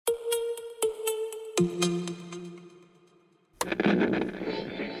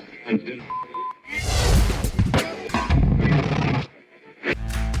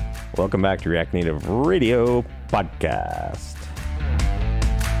Welcome back to React Native Radio Podcast.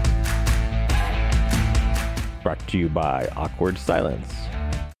 Brought to you by Awkward Silence.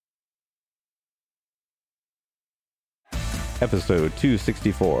 Episode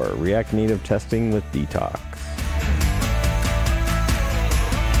 264, React Native Testing with Detox.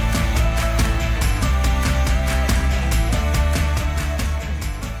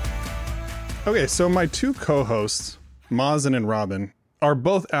 Okay, so my two co-hosts, Mazen and Robin, are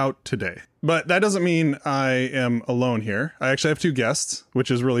both out today. But that doesn't mean I am alone here. I actually have two guests,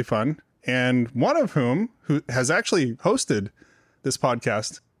 which is really fun. And one of whom who has actually hosted this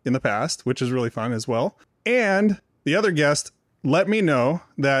podcast in the past, which is really fun as well. And the other guest let me know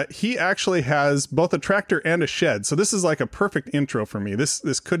that he actually has both a tractor and a shed. So this is like a perfect intro for me.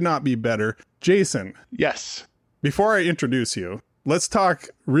 This could not be better. Jason. Yes. Before I introduce you, let's talk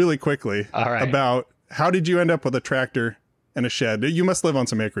really quickly about how did you end up with a tractor and a shed? You must live on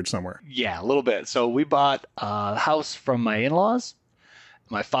some acreage somewhere. Yeah, a little bit. So we bought a house from my in-laws.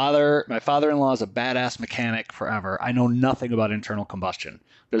 My father-in-law is a badass mechanic forever. I know nothing about internal combustion.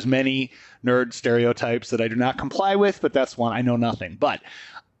 There's many nerd stereotypes that I do not comply with, but that's one I know nothing. But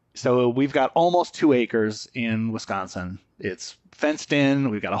so we've got almost 2 acres in Wisconsin. It's fenced in.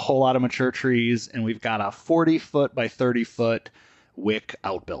 We've got a whole lot of mature trees, and we've got a 40-foot by 30-foot wick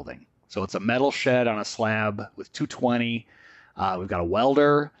outbuilding. So it's a metal shed on a slab with 220. We've got a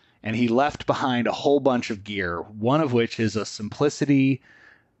welder, and he left behind a whole bunch of gear, one of which is a Simplicity,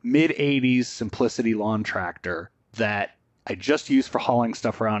 mid-'80s Simplicity lawn tractor that I just use for hauling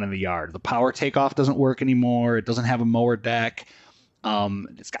stuff around in the yard. The power takeoff doesn't work anymore. It doesn't have a mower deck.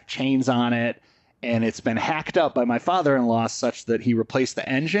 It's got chains on it, and it's been hacked up by my father-in-law such that he replaced the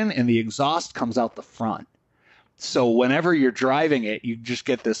engine, and the exhaust comes out the front. So whenever you're driving it, you just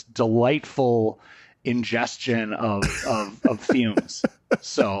get this delightful ingestion of fumes.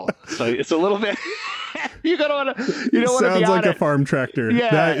 So it's a little bit. You don't want to. You don't want to be on it. Sounds like a farm tractor. Yeah,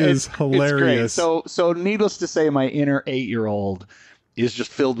 that is hilarious. It's great. So needless to say, my inner 8-year-old is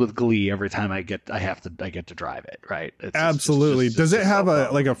just filled with glee every time I get to drive it. Right. Absolutely. Does it have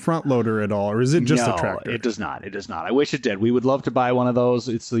a front loader at all, or is it just a tractor? It does not. It does not. I wish it did. We would love to buy one of those.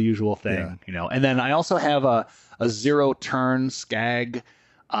 It's the usual thing, And then I also have a 0-turn Skag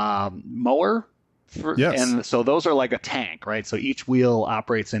mower. Yes. And so those are like a tank, right? So each wheel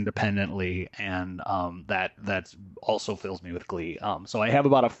operates independently, and that also fills me with glee. So I have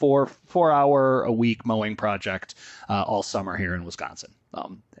about a 4-hour a week mowing project all summer here in Wisconsin.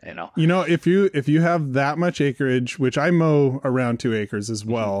 If you have that much acreage, which I mow around 2 acres as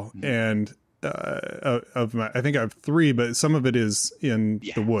well, and I think I have 3, but some of it is in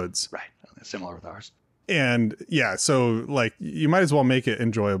the woods. Right, similar with ours. And so like you might as well make it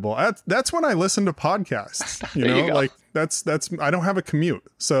enjoyable. That's when I listen to podcasts, that's I don't have a commute.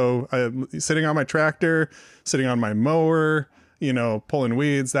 So I'm sitting on my tractor, sitting on my mower, pulling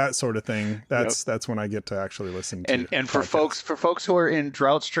weeds, that sort of thing. That's when I get to actually listen to. And for folks who are in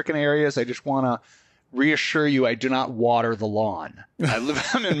drought stricken areas, I just want to reassure you, I do not water the lawn. I'm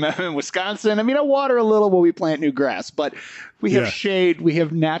in Wisconsin. I mean, I water a little when we plant new grass, but we have shade. We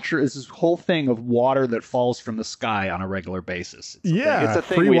have natural. It's this whole thing of water that falls from the sky on a regular basis. It's a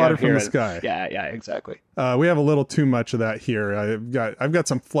thing free we water have from here. the sky. Yeah, exactly. We have a little too much of that here. I've got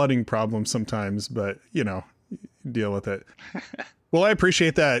some flooding problems sometimes, but deal with it. Well, I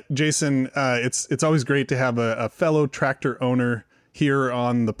appreciate that, Jason. It's always great to have a fellow tractor owner here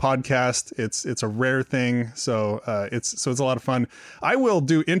on the podcast. It's a rare thing, so it's a lot of fun. I will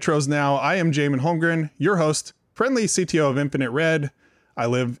do intros now. I am Jamin Holmgren, your host, friendly CTO of Infinite Red. I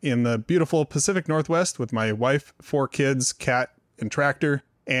live in the beautiful Pacific Northwest with my wife, 4 kids, cat, and tractor.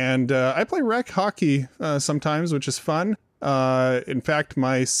 And I play rec hockey sometimes, which is fun. In fact,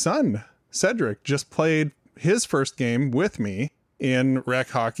 my son, Cedric, just played his first game with me in rec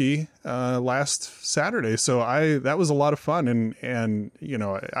hockey last Saturday. So that was a lot of fun. And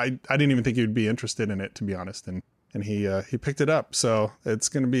I didn't even think he'd be interested in it, to be honest. And he picked it up. So it's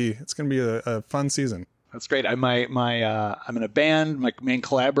going to be a fun season. That's great. I'm in a band. My main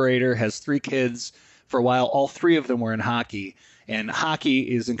collaborator has 3 kids. For a while, all 3 of them were in hockey. And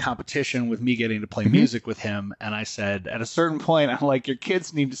hockey is in competition with me getting to play music with him. And I said, at a certain point, I'm like, your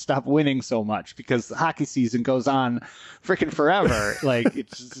kids need to stop winning so much because the hockey season goes on freaking forever. Like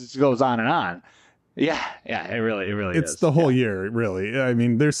it just goes on and on. Yeah, it really is. It's the whole year, really. I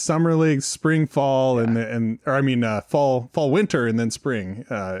mean, there's summer leagues, spring, fall, fall, winter, and then spring,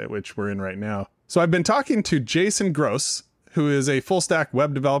 which we're in right now. So I've been talking to Jason Grosz, who is a full stack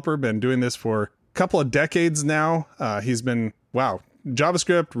web developer, been doing this for couple of decades now. He's been,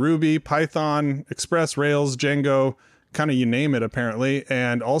 JavaScript, Ruby, Python, Express, Rails, Django, kind of you name it, apparently.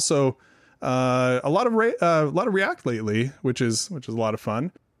 And also a lot of React lately, which is a lot of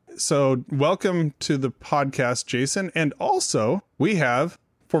fun. So welcome to the podcast, Jason. And also we have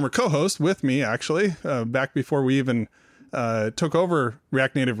former co-host with me, actually, back before we even took over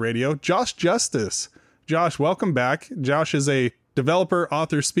React Native Radio, Josh Justice. Josh, welcome back. Josh is a developer,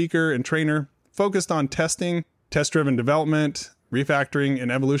 author, speaker, and trainer focused on testing, test-driven development, refactoring,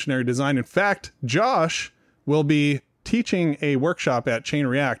 and evolutionary design. In fact, Josh will be teaching a workshop at Chain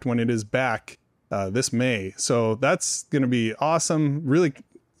React when it is back this May. So that's going to be awesome. Really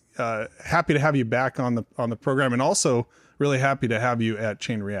happy to have you back on the program, and also really happy to have you at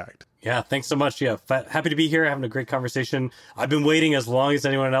Chain React. Yeah, thanks so much. Yeah, happy to be here, having a great conversation. I've been waiting as long as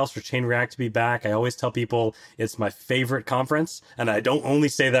anyone else for Chain React to be back. I always tell people it's my favorite conference, and I don't only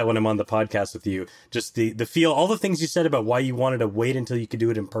say that when I'm on the podcast with you. Just the feel, all the things you said about why you wanted to wait until you could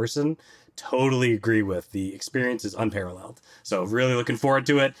do it in person, totally agree with. The experience is unparalleled. So really looking forward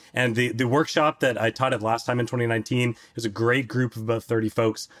to it. And the workshop that I taught at last time in 2019 was a great group of about 30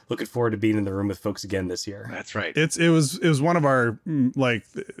 folks. Looking forward to being in the room with folks again this year. That's right. It was one of our,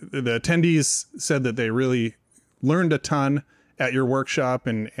 the attendees said that they really learned a ton at your workshop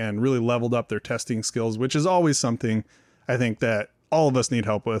and really leveled up their testing skills, which is always something I think that all of us need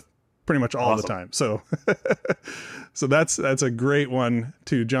help with pretty much all the time. So so that's a great one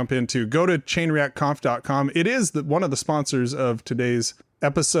to jump into. Go to chainreactconf.com. It is one of the sponsors of today's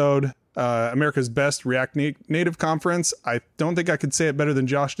episode, America's Best React Native Conference. I don't think I could say it better than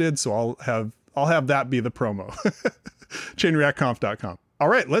Josh did, so I'll have that be the promo. chainreactconf.com. All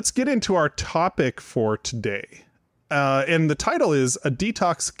right, let's get into our topic for today. And the title is A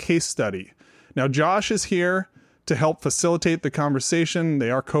Detox Case Study. Now, Josh is here to help facilitate the conversation. They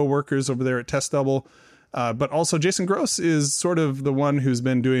are co-workers over there at Test Double. But also Jason Grosz is sort of the one who's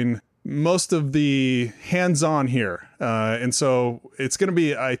been doing most of the hands-on here. And so it's going to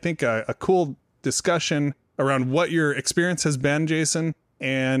be, I think, a cool discussion around what your experience has been, Jason.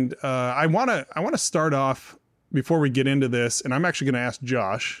 And I want to start off before we get into this, and I'm actually going to ask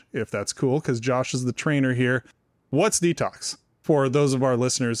Josh if that's cool, because Josh is the trainer here. What's Detox? For those of our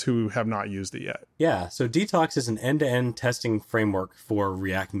listeners who have not used it yet. Yeah, so Detox is an end-to-end testing framework for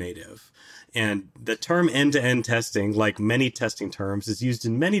React Native. And the term end-to-end testing, like many testing terms, is used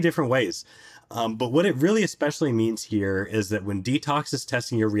in many different ways. But what it really especially means here is that when Detox is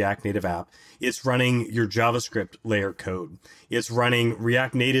testing your React Native app, it's running your JavaScript layer code. It's running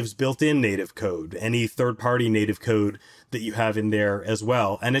React Native's built-in native code, any third-party native code that you have in there as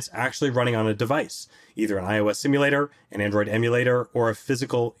well. And it's actually running on a device, either an iOS simulator, an Android emulator, or a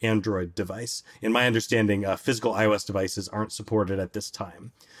physical Android device. In my understanding, physical iOS devices aren't supported at this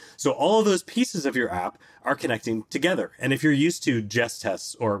time. So all of those pieces of your app are connecting together. And if you're used to Jest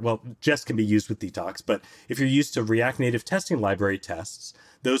tests, Jest can be used with Detox, but if you're used to React Native testing library tests,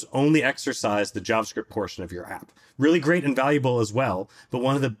 those only exercise the JavaScript portion of your app. Really great and valuable as well, but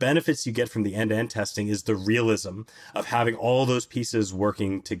one of the benefits you get from the end-to-end testing is the realism of having all those pieces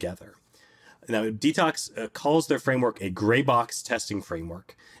working together. Now, Detox calls their framework a gray box testing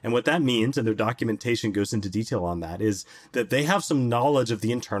framework. And what that means, and their documentation goes into detail on that, is that they have some knowledge of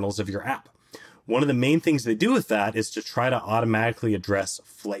the internals of your app. One of the main things they do with that is to try to automatically address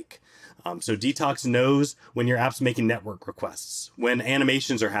flake. So Detox knows when your app's making network requests, when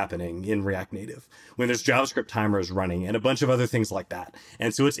animations are happening in React Native, when there's JavaScript timers running, and a bunch of other things like that.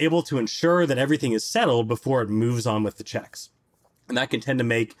 And so it's able to ensure that everything is settled before it moves on with the checks. And that can tend to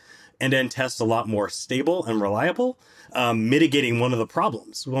make end-to-end tests a lot more stable and reliable, mitigating one of the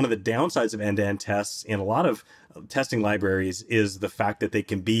problems. One of the downsides of end-to-end tests in a lot of testing libraries is the fact that they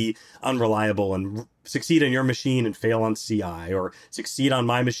can be unreliable and succeed on your machine and fail on CI, or succeed on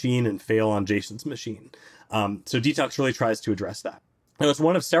my machine and fail on Jason's machine. So Detox really tries to address that. Now, it's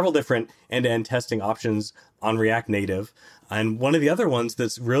one of several different end-to-end testing options on React Native. And one of the other ones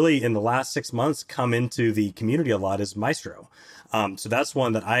that's really in the last 6 months come into the community a lot is Maestro. So that's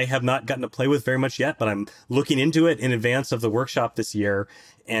one that I have not gotten to play with very much yet, but I'm looking into it in advance of the workshop this year.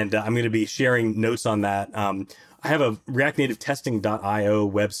 And I'm going to be sharing notes on that. I have a reactnative.testing.io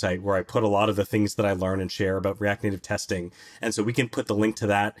website where I put a lot of the things that I learn and share about React Native testing. And so we can put the link to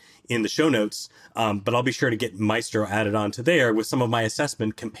that in the show notes. But I'll be sure to get Maestro added onto there with some of my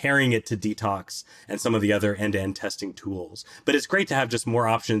assessment, comparing it to Detox and some of the other end-to-end testing tools. But it's great to have just more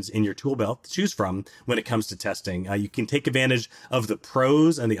options in your tool belt to choose from when it comes to testing. You can take advantage of the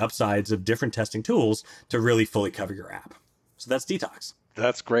pros and the upsides of different testing tools to really fully cover your app. So that's Detox.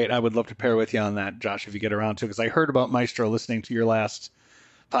 That's great. I would love to pair with you on that, Josh, if you get around to it, because I heard about Maestro listening to your last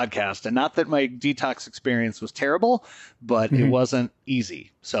podcast. And not that my Detox experience was terrible, but it wasn't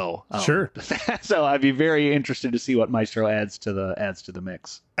easy. So Sure. So I'd be very interested to see what Maestro adds to the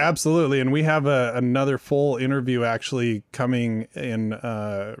mix. Absolutely. And we have another full interview actually coming in.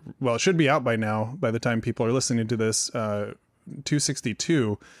 Well, it should be out by now, by the time people are listening to this,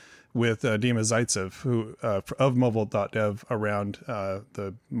 262 with Dima Zaitsev, who of mobile.dev around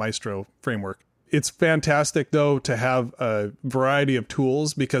the Maestro framework. It's fantastic, though, to have a variety of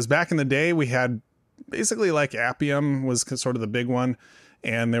tools, because back in the day we had basically like Appium was sort of the big one.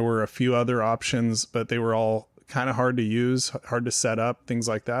 And there were a few other options, but they were all kind of hard to use, hard to set up, things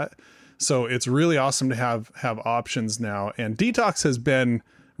like that. So it's really awesome to have options now. And Detox has been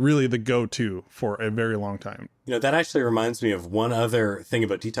really the go-to for a very long time. You know, that actually reminds me of one other thing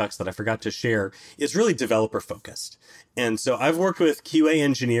about Detox that I forgot to share. It's really developer focused. And so I've worked with QA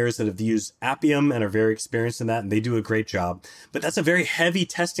engineers that have used Appium and are very experienced in that, and they do a great job. But that's a very heavy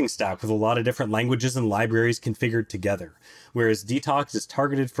testing stack with a lot of different languages and libraries configured together. Whereas Detox is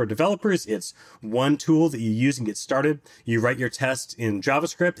targeted for developers. It's one tool that you use and get started. You write your test in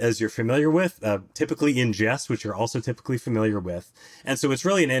JavaScript, as you're familiar with, typically in Jest, which you're also typically familiar with. And so it's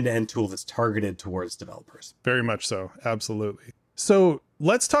really an end-to-end tool that's targeted towards developers. Very much so. Absolutely. So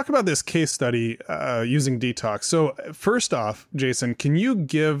let's talk about this case study using Detox. So first off, Jason, can you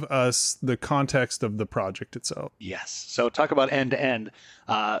give us the context of the project itself? Yes. So talk about end-to-end.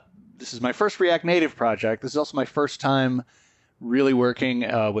 This is my first React Native project. This is also my first time really working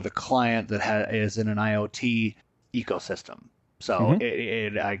with a client that is in an IoT ecosystem. So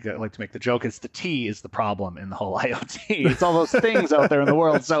I like to make the joke, it's the T is the problem in the whole IoT. It's all those things out there in the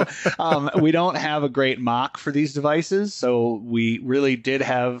world. So we don't have a great mock for these devices. So we really did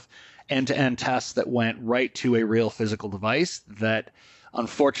have end-to-end tests that went right to a real physical device that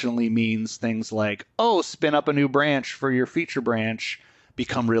unfortunately means things like, spin up a new branch for your feature branch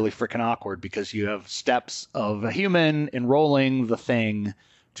become really freaking awkward because you have steps of a human enrolling the thing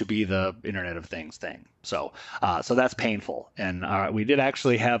to be the Internet of Things thing. So that's painful. And we did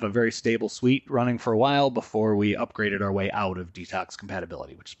actually have a very stable suite running for a while before we upgraded our way out of Detox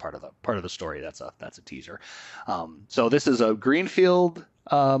compatibility, which is part of the story. That's a teaser. So this is a greenfield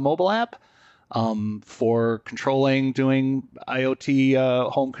mobile app for controlling, doing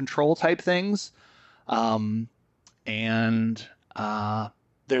IoT home control type things. And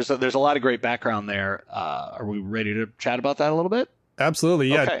there's a lot of great background there. Are we ready to chat about that a little bit? Absolutely.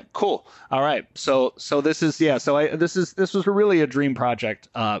 Yeah. Okay, cool. All right. So this is, this was really a dream project.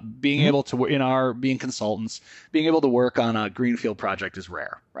 Being able to, being consultants, being able to work on a greenfield project is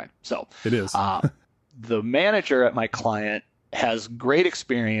rare, right? So it is. The manager at my client has great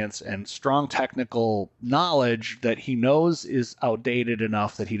experience and strong technical knowledge that he knows is outdated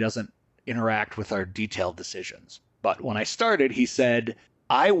enough that he doesn't interact with our detailed decisions. But when I started, he said,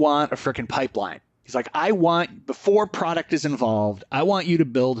 I want a freaking pipeline. He's like, before product is involved, I want you to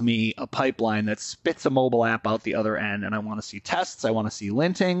build me a pipeline that spits a mobile app out the other end. And I want to see tests. I want to see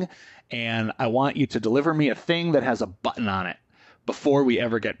linting. And I want you to deliver me a thing that has a button on it before we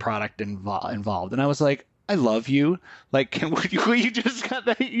ever get product involved. And I was like, I love you. Like, will you just got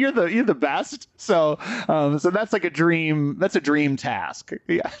that? You're the best. So that's like a dream. That's a dream task.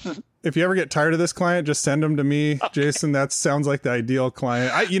 Yeah. If you ever get tired of this client, just send them to me, okay. Jason. That sounds like the ideal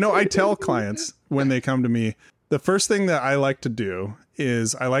client. I tell clients when they come to me, the first thing that I like to do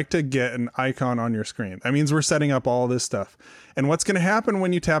is I like to get an icon on your screen. That means we're setting up all this stuff. And what's going to happen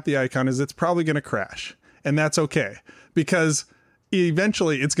when you tap the icon is it's probably going to crash. And that's okay, because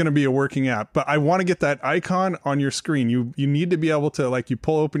eventually it's going to be a working app, but I want to get that icon on your screen. You need to be able to, like, you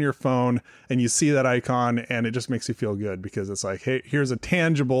pull open your phone and you see that icon and it just makes you feel good because it's like, hey, here's a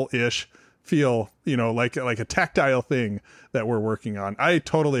tangible-ish feel, like a tactile thing that we're working on. I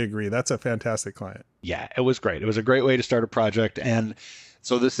totally agree. That's a fantastic client. Yeah, it was great. It was a great way to start a project. And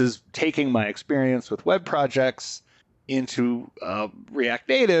so this is taking my experience with web projects into React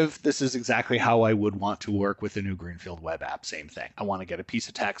Native. This is exactly how I would want to work with a new greenfield web app. Same thing. I want to get a piece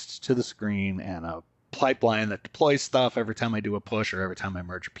of text to the screen and a pipeline that deploys stuff every time I do a push or every time I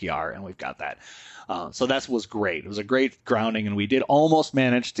merge a PR, and we've got that. So that was great. It was a great grounding, and we did almost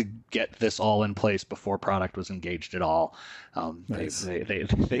manage to get this all in place before product was engaged at all. Nice.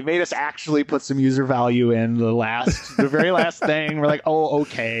 They made us actually put some user value in the very last thing. We're like,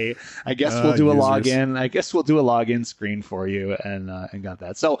 okay, I guess we'll do a login. I guess we'll do a login screen for you, and got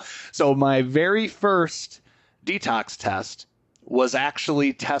that. So my very first Detox test was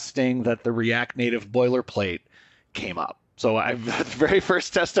actually testing that the React Native boilerplate came up. So the very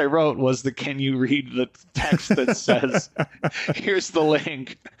first test I wrote was can you read the text that says, here's the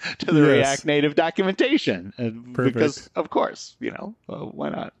link to the React Native documentation? Because, of course, why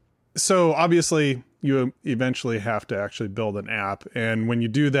not? So obviously you eventually have to actually build an app. And when you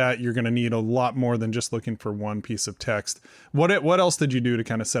do that, you're going to need a lot more than just looking for one piece of text. What else did you do to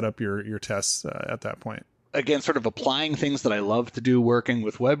kind of set up your tests at that point? Again, sort of applying things that I love to do, working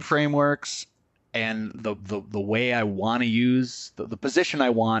with web frameworks, and the way I want to use the position I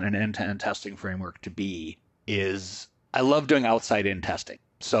want an end-to-end testing framework to be is I love doing outside-in testing.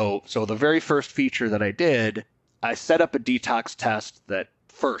 So the very first feature that I did, I set up a Detox test that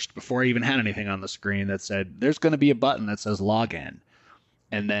first, before I even had anything on the screen, that said there's going to be a button that says login.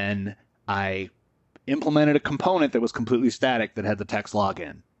 And then I implemented a component that was completely static that had the text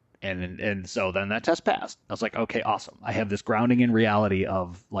login. And so then that test passed. I was like, okay, awesome. I have this grounding in reality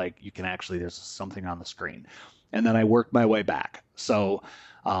of there's something on the screen. And then I worked my way back. So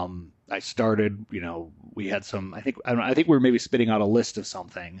I started, we had some, I think we were maybe spitting out a list of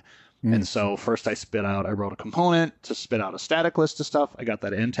something. And so first I wrote a component to spit out a static list of stuff. I got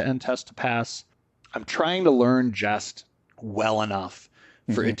that end-to-end test to pass. I'm trying to learn Jest well enough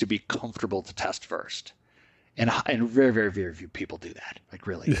for it to be comfortable to test first. And very, very, very few people do that. Like,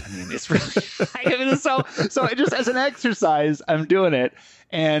 really. I mean, it's really, so just as an exercise, I'm doing it.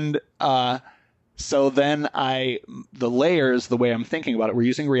 And so then the layers, the way I'm thinking about it, we're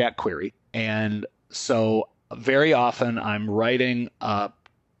using React Query. And so very often I'm writing a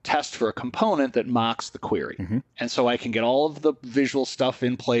test for a component that mocks the query. And so I can get all of the visual stuff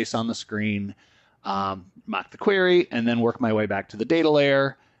in place on the screen, mock the query, and then work my way back to the data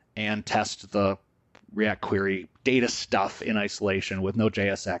layer and test the React Query data stuff in isolation with no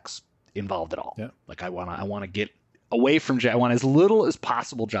JSX involved at all. Yeah. Like I want to get away from I want as little as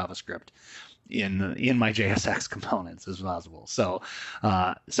possible JavaScript in my JSX components as possible. So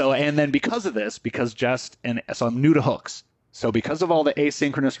and then because of this, so I'm new to hooks. So because of all the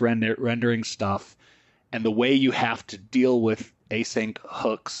asynchronous rendering stuff and the way you have to deal with async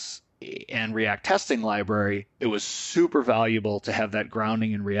hooks and React testing library, it was super valuable to have that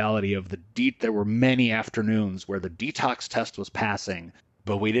grounding in reality of there were many afternoons where the Detox test was passing,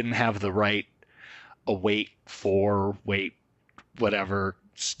 but we didn't have the right await whatever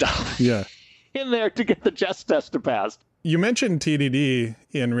stuff in there to get the Jest test to pass. You mentioned TDD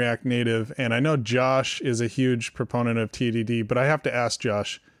in React Native, and I know Josh is a huge proponent of TDD, but I have to ask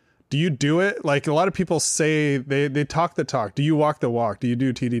Josh, do you do it? Like a lot of people say they talk the talk. Do you walk the walk? Do you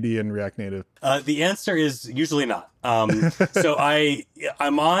do TDD in React Native? The answer is usually not. So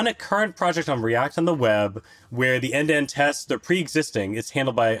I'm on a current project on React on the web where the end-to-end tests, they're pre-existing. It's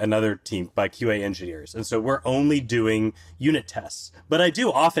handled by another team, by QA engineers. And so we're only doing unit tests. But I do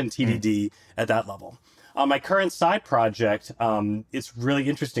often TDD at that level. On my current side project, it's really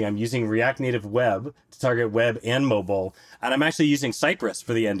interesting. I'm using React Native Web to target web and mobile, and I'm actually using Cypress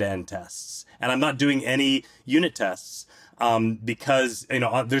for the end-to-end tests. And I'm not doing any unit tests because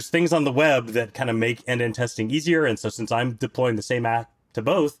there's things on the web that kind of make end-to-end testing easier. And so since I'm deploying the same app to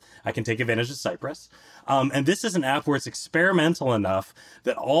both, I can take advantage of Cypress. And this is an app where it's experimental enough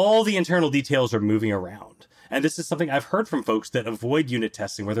that all the internal details are moving around. And this is something I've heard from folks that avoid unit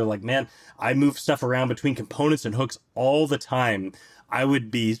testing, where they're like, man, I move stuff around between components and hooks all the time. I would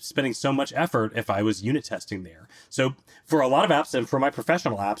be spending so much effort if I was unit testing there. So for a lot of apps and for my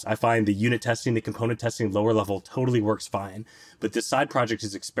professional apps, I find the unit testing, the component testing, lower level totally works fine. But this side project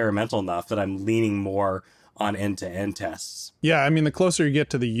is experimental enough that I'm leaning more on end-to-end tests. Yeah, I mean, the closer you get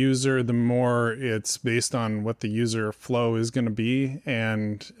to the user, the more it's based on what the user flow is going to be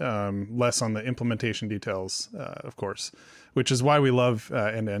and less on the implementation details, of course, which is why we love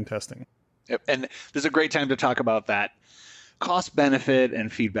end-to-end testing. Yep. And there's a great time to talk about that cost benefit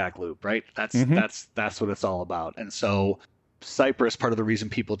and feedback loop, right? That's what it's all about. And so Cypress, part of the reason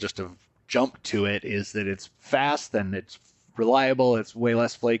people just have jumped to it is that it's fast and it's reliable, it's way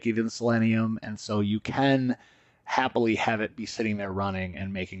less flaky than Selenium, and so you can happily have it be sitting there running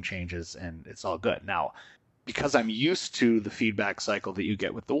and making changes, and it's all good. Now, because I'm used to the feedback cycle that you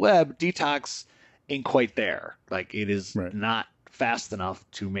get with the web, Detox ain't quite there. Like, it is not fast enough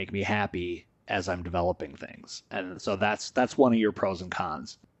to make me happy as I'm developing things. And so that's one of your pros and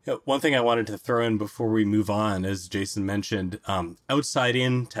cons. Yeah, one thing I wanted to throw in before we move on, as Jason mentioned,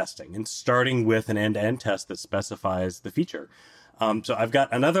 outside-in testing and starting with an end-to-end test that specifies the feature. So I've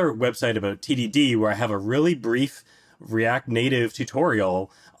got another website about TDD where I have a really brief React Native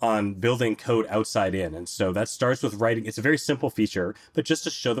tutorial on building code outside in. And so that starts with writing. It's a very simple feature, but just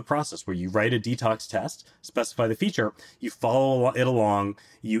to show the process where you write a detox test, specify the feature, you follow it along,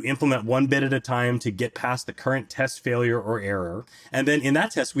 you implement one bit at a time to get past the current test failure or error. And then in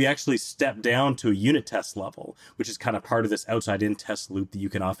that test, we actually step down to a unit test level, which is kind of part of this outside in test loop that you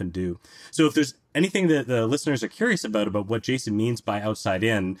can often do. So if there's anything that the listeners are curious about what Jason means by outside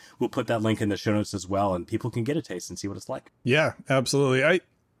in, we'll put that link in the show notes as well, and people can get a taste and see what it's like. Yeah, absolutely.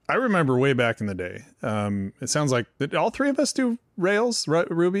 I remember way back in the day. It sounds like did all three of us do Rails,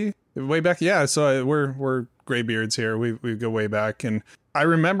 Ruby, way back. Yeah, so we're graybeards here. We go way back, and I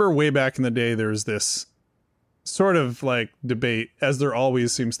remember way back in the day there's this sort of like debate, as there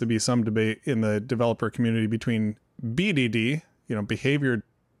always seems to be some debate in the developer community between BDD, behavior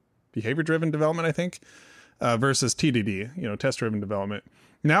driven development, I think, versus TDD, test driven development.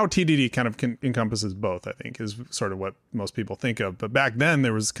 Now TDD kind of encompasses both, I think, is sort of what most people think of. But back then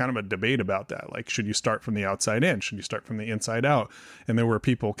there was kind of a debate about that. Like, should you start from the outside in? Should you start from the inside out? And there were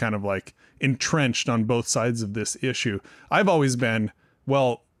people kind of like entrenched on both sides of this issue. I've always been,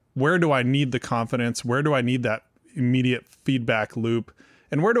 well, where do I need the confidence? Where do I need that immediate feedback loop?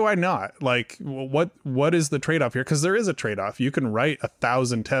 And where do I not? Like, what is the trade-off here? Because there is a trade-off. You can write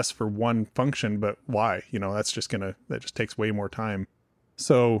 1,000 tests for one function, but why? That just takes way more time.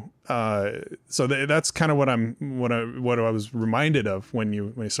 So that's kind of what I was reminded of when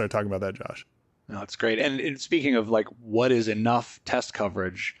you started talking about that, Josh. No, it's great. And speaking of like what is enough test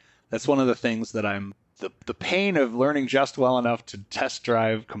coverage, that's one of the things that I'm the pain of learning just well enough to test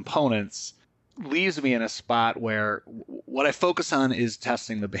drive components leaves me in a spot where what I focus on is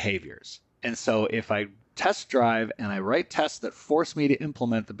testing the behaviors. And so if I test drive and I write tests that force me to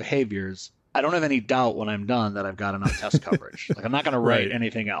implement the behaviors, I don't have any doubt when I'm done that I've got enough test coverage. Like, I'm not going to write Right.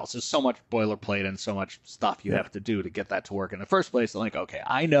 anything else. There's so much boilerplate and so much stuff you have to do to get that to work in the first place. I'm like, okay,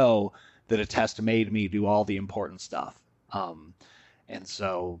 I know that a test made me do all the important stuff. And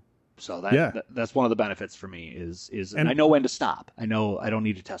so that's one of the benefits for me is and I know when to stop. I know I don't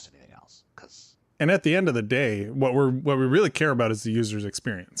need to test anything else And at the end of the day, what we really care about is the user's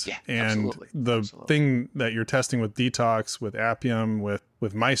experience. Yeah, and absolutely. the thing that you're testing with Detox, with Appium,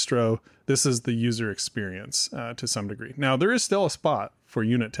 with Maestro, this is the user experience to some degree. Now, there is still a spot for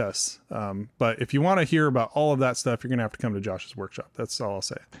unit tests, but if you want to hear about all of that stuff, you're going to have to come to Josh's workshop. That's all I'll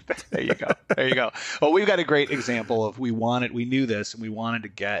say. There you go. Well, we've got a great example of we knew this, and we wanted to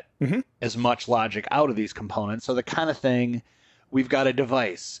get as much logic out of these components. So the kind of thing. We've got a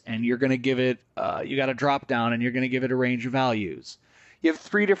device, and you're going to give it, you got a drop down, and you're going to give it a range of values. You have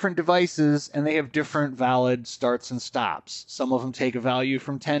 3 different devices, and they have different valid starts and stops. Some of them take a value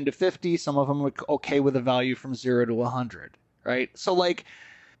from 10 to 50. Some of them are okay with a value from 0 to 100, right? So, like,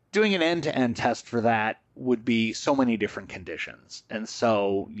 doing an end-to-end test for that would be so many different conditions. And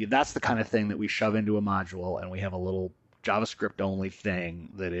so that's the kind of thing that we shove into a module, and we have a little JavaScript-only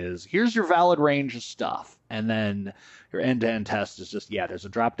thing that is, here's your valid range of stuff. And then your end-to-end test is just, there's a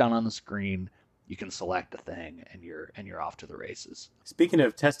drop-down on the screen. You can select a thing, and you're off to the races. Speaking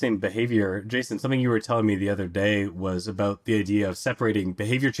of testing behavior, Jason, something you were telling me the other day was about the idea of separating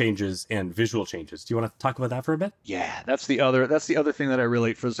behavior changes and visual changes. Do you want to talk about that for a bit? Yeah, that's the other thing that I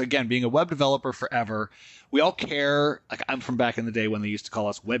relate for. So again, being a web developer forever, we all care. Like, I'm from back in the day when they used to call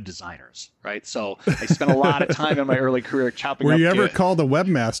us web designers, right? So I spent a lot of time in my early career chopping up. Were you ever called a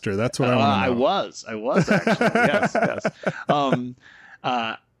webmaster? That's what I want to know. I was actually. Yes.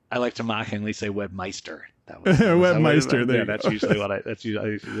 I like to mockingly say webmeister. Webmeister. That's usually what I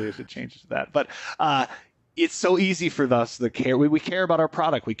usually should change it to that. But it's so easy for us to care. We care about our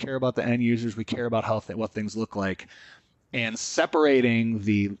product. We care about the end users. We care about what things look like. And separating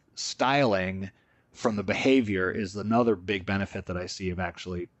the styling from the behavior is another big benefit that I see of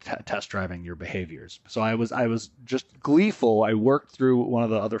actually test driving your behaviors. So I was just gleeful. I worked through one of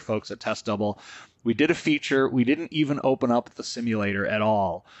the other folks at Test Double. We did a feature. We didn't even open up the simulator at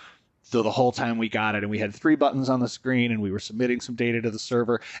all. So the whole time we got it, and we had 3 buttons on the screen, and we were submitting some data to the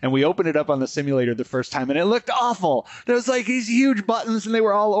server, and we opened it up on the simulator the first time, and it looked awful. There was like these huge buttons, and they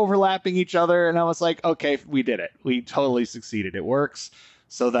were all overlapping each other, and I was like, okay, we did it. We totally succeeded. It works.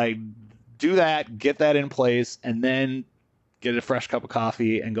 So they do that, get that in place, and then get a fresh cup of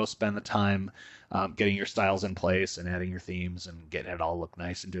coffee and go spend the time getting your styles in place and adding your themes and getting it all look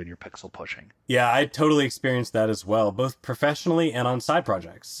nice and doing your pixel pushing. Yeah, I totally experienced that as well, both professionally and on side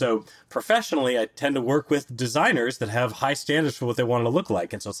projects. So professionally, I tend to work with designers that have high standards for what they want it to look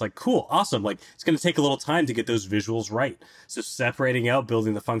like. And so it's like, cool, awesome. Like, it's going to take a little time to get those visuals right. So separating out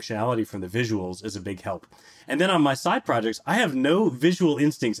building the functionality from the visuals is a big help. And then on my side projects, I have no visual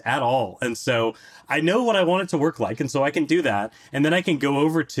instincts at all. And so I know what I want it to work like. And so I can do that. And then I can go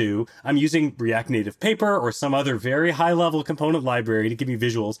over to, I'm using React Native Paper or some other very high level component library to give me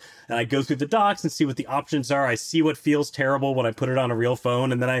visuals. And I go through the docs and see what the options are. I see what feels terrible when I put it on a real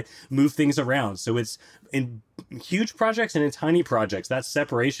phone, and then I move things around. So it's in huge projects and in tiny projects, that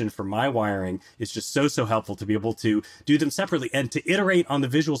separation for my wiring is just so helpful to be able to do them separately and to iterate on the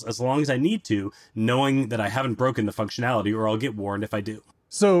visuals as long as I need to, knowing that I haven't broken the functionality or I'll get warned if I do.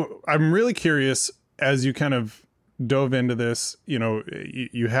 So I'm really curious, as you kind of dove into this, you know,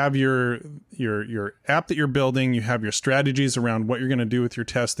 you have your app that you're building, you have your strategies around what you're going to do with your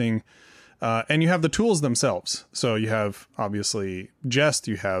testing, and you have the tools themselves. So you have obviously Jest,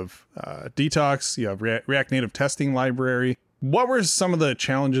 you have Detox, you have React Native testing library. What were some of the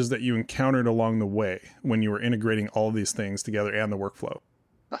challenges that you encountered along the way when you were integrating all of these things together and the workflow?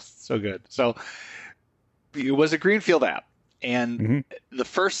 That's so good. So it was a greenfield app. And the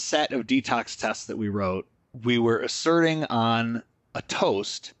first set of Detox tests that we wrote, we were asserting on a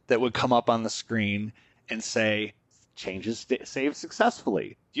toast that would come up on the screen and say, changes saved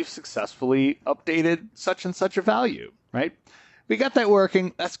successfully. You've successfully updated such and such a value, right? We got that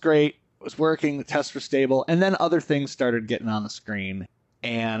working. That's great. It was working. The tests were stable. And then other things started getting on the screen.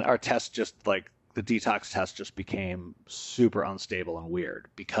 And our test just like the Detox test just became super unstable and weird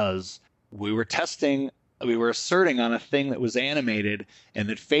because we were asserting on a thing that was animated and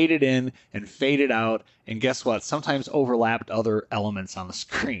that faded in and faded out. And guess what? Sometimes overlapped other elements on the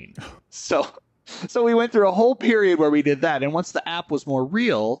screen. So we went through a whole period where we did that. And once the app was more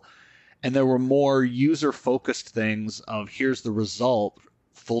real and there were more user-focused things of here's the result,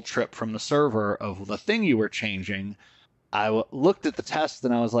 full trip from the server of the thing you were changing, I looked at the test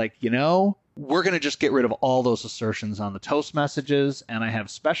and I was like, we're going to just get rid of all those assertions on the toast messages. And I have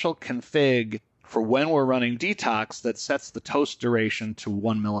special config for when we're running Detox that sets the toast duration to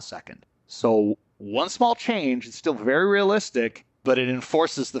 1 millisecond. So one small change, it's still very realistic, but it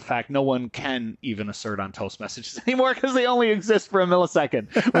enforces the fact no one can even assert on toast messages anymore because they only exist for a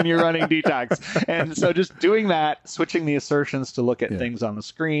millisecond when you're running Detox. And so just doing that, switching the assertions to look at things on the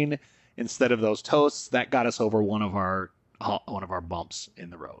screen instead of those toasts, that got us over one of our bumps in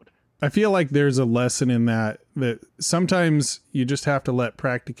the road. I feel like there's a lesson in that sometimes you just have to let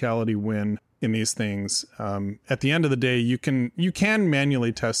practicality win in these things. At the end of the day, you can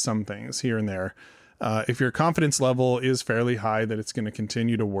manually test some things here and there. If your confidence level is fairly high that it's going to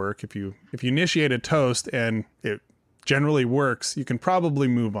continue to work, if you initiate a toast and it generally works, you can probably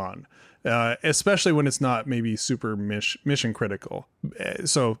move on, especially when it's not maybe super mission critical.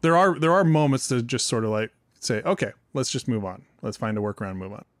 So there are moments to just sort of like say, okay, let's just move on. Let's find a workaround,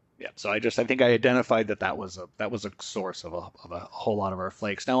 move on. Yeah. So I think I identified that was a source of a whole lot of our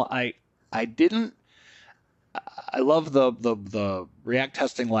flakes. Now I love the React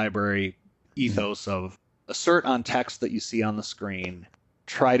testing library ethos of assert on text that you see on the screen,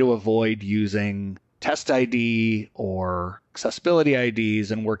 try to avoid using test ID or accessibility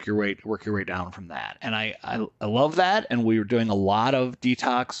IDs and work your way down from that. And I love that. And we were doing a lot of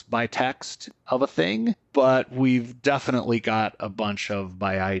Detox by text of a thing, but we've definitely got a bunch of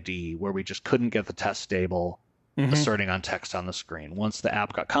by ID where we just couldn't get the test stable. Asserting on text on the screen. Once the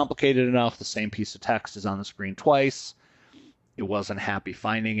app got complicated enough, the same piece of text is on the screen twice. It wasn't happy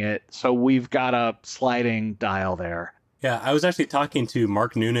finding it. So we've got a sliding dial there. Yeah, I was actually talking to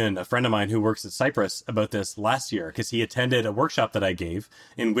Mark Noonan, a friend of mine who works at Cypress, about this last year because he attended a workshop that I gave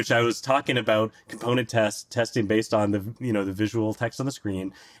in which I was talking about component testing based on the visual text on the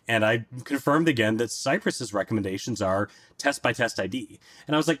screen. And I confirmed again that Cypress's recommendations are test by test ID.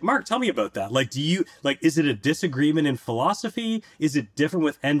 And I was like, Mark, tell me about that. Like, is it a disagreement in philosophy? Is it different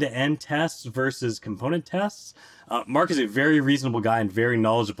with end-to-end tests versus component tests? Mark is a very reasonable guy and very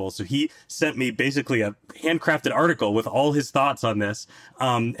knowledgeable. So he sent me basically a handcrafted article with all his thoughts on this.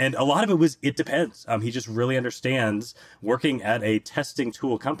 And a lot of it was, it depends. He just really understands working at a testing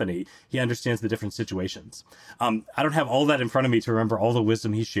tool company. He understands the different situations. I don't have all that in front of me to remember all the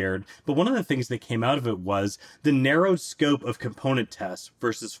wisdom he shared. But one of the things that came out of it was the narrowed scope of component tests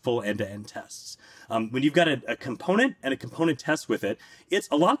versus full end-to-end tests. When you've got a component and a component test with it, it's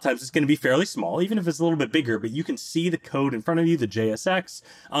a lot of times it's going to be fairly small, even if it's a little bit bigger, but you can see the code in front of you, the JSX,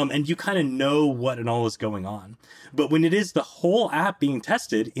 and you kind of know what and all is going on. But when it is the whole app being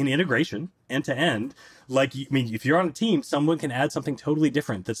tested in integration, end to end, like, I mean, if you're on a team, someone can add something totally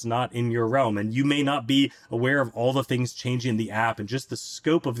different that's not in your realm, and you may not be aware of all the things changing in the app and just the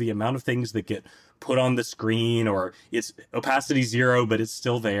scope of the amount of things that get put on the screen, or it's opacity 0, but it's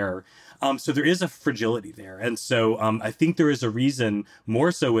still there. So there is a fragility there. And so I think there is a reason,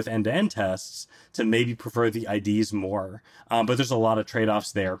 more so with end-to-end tests, to maybe prefer the IDs more. But there's a lot of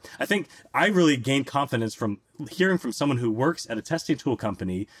trade-offs there. I think I really gained confidence from hearing from someone who works at a testing tool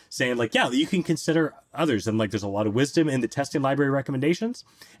company saying, like, yeah, you can consider others. And like, there's a lot of wisdom in the testing library recommendations.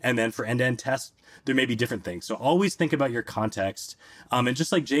 And then for end-to-end tests, there may be different things. So always think about your context. And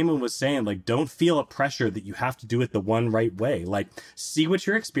just like Jamin was saying, like, don't feel a pressure that you have to do it the one right way. Like, see what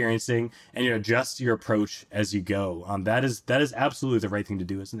you're experiencing and you adjust your approach as you go. That is absolutely the right thing to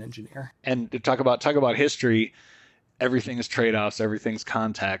do as an engineer. And to talk about history, everything is trade-offs, everything's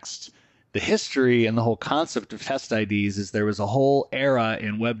context. The history and the whole concept of test IDs is there was a whole era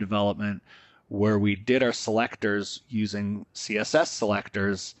in web development where we did our selectors using CSS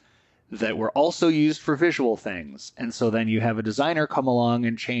selectors that were also used for visual things. And so then you have a designer come along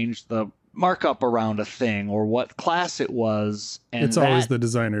and change the markup around a thing or what class it was. And it's always the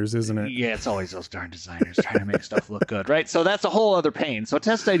designers, isn't it? Yeah, it's always those darn designers trying to make stuff look good, right? So that's a whole other pain. So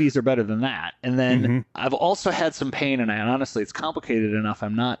test IDs are better than that. And then I've also had some pain, and honestly, it's complicated enough.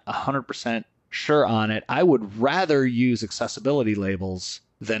 I'm not 100% sure on it. I would rather use accessibility labels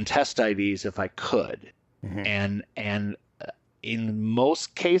than test IDs if I could. And in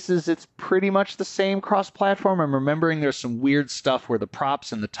most cases, it's pretty much the same cross-platform. I'm remembering there's some weird stuff where the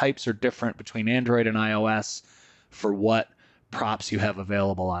props and the types are different between Android and iOS for what props you have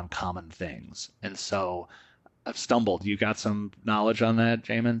available on common things. And so I've stumbled. You got some knowledge on that,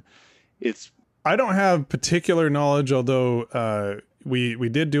 Jamin? I don't have particular knowledge, although we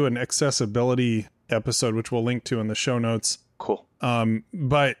did do an accessibility episode, which we'll link to in the show notes. Cool.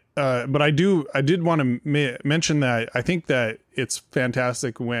 But I did want to mention that I think that it's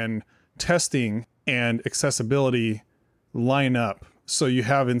fantastic when testing and accessibility line up. So you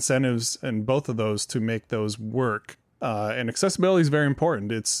have incentives in both of those to make those work. And accessibility is very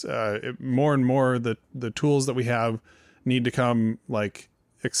important. It's more and more the tools that we have need to come like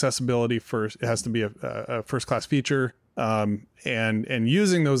accessibility first. It has to be a first class feature. And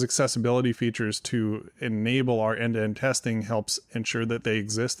using those accessibility features to enable our end-to-end testing helps ensure that they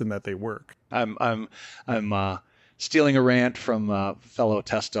exist and that they work. I'm stealing a rant from fellow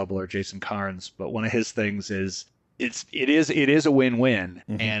test doubler Jason Carnes, but one of his things is it is a win-win,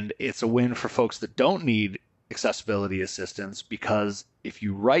 and it's a win for folks that don't need accessibility assistance, because if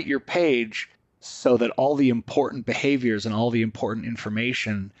you write your page so that all the important behaviors and all the important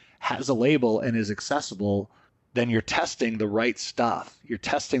information has a label and is accessible, then you're testing the right stuff. You're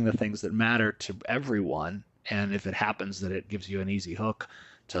testing the things that matter to everyone. And if it happens that it gives you an easy hook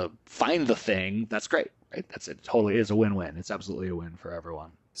to find the thing, that's great, right? It totally is a win-win. It's absolutely a win for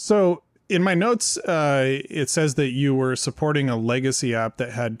everyone. So in my notes, it says that you were supporting a legacy app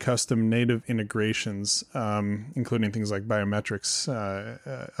that had custom native integrations, including things like biometrics,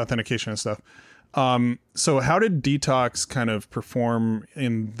 authentication and stuff. So how did Detox kind of perform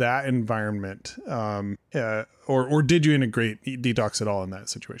in that environment? Or did you integrate Detox at all in that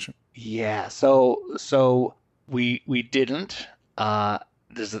situation? Yeah. So we didn't.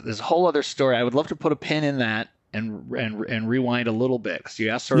 There's a whole other story. I would love to put a pin in that and rewind a little bit, because you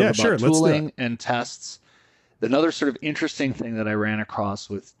asked sort of about tooling and tests. Another sort of interesting thing that I ran across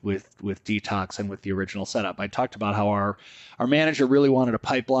with Detox and with the original setup, I talked about how our manager really wanted a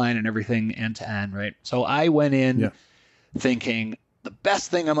pipeline and everything end to end, right? So I went in thinking the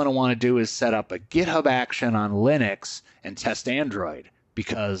best thing I'm going to want to do is set up a GitHub action on Linux and test Android,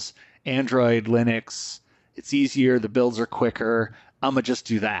 because Android, Linux, it's easier, the builds are quicker. I'm going to just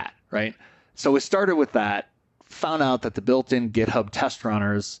do that, right? So we started with that, found out that the built-in GitHub test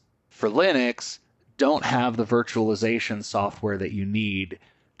runners for Linux don't have the virtualization software that you need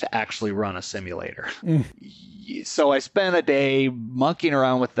to actually run a simulator. So I spent a day monkeying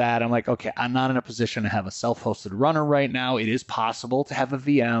around with that. I'm like, okay, I'm not in a position to have a self-hosted runner right now. It is possible to have a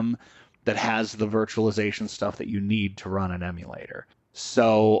VM that has the virtualization stuff that you need to run an emulator.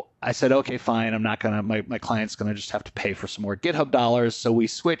 So I said, okay, fine. I'm not going to, my client's going to just have to pay for some more GitHub dollars. So we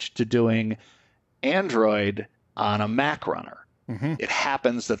switched to doing Android on a Mac runner. It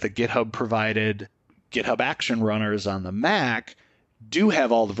happens that the GitHub provided GitHub action runners on the Mac do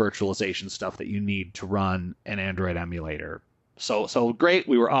have all the virtualization stuff that you need to run an Android emulator So great,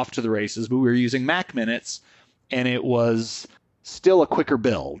 we were off to the races, but we were using Mac minutes, and it was still a quicker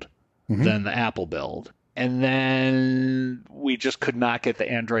build than the Apple build. And then we just could not get the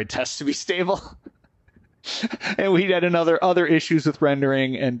Android tests to be stable. And we had other issues with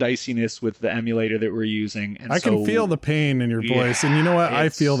rendering and diciness with the emulator that we're using. And I can feel the pain in your voice, and you know what? I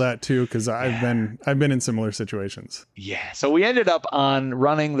feel that too, because I've been in similar situations. Yeah. So we ended up on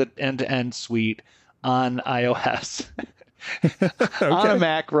running the end-to-end suite on iOS on a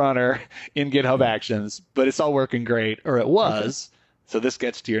Mac runner in GitHub Actions, but it's all working great, or it was. Okay. So this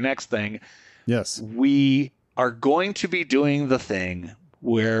gets to your next thing. Yes. We are going to be doing the thing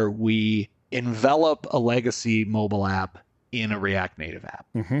where we envelop a legacy mobile app in a React Native app.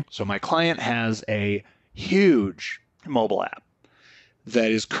 So my client has a huge mobile app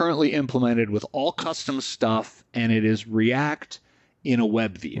that is currently implemented with all custom stuff, and it is React in a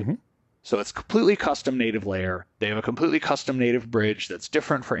web view. So it's completely custom native layer. They have a completely custom native bridge that's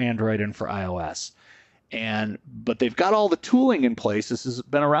different for Android and for iOS. But they've got all the tooling in place. This has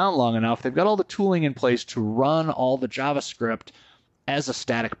been around long enough. They've got all the tooling in place to run all the JavaScript as a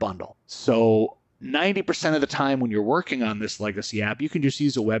static bundle. So 90% of the time when you're working on this legacy app, you can just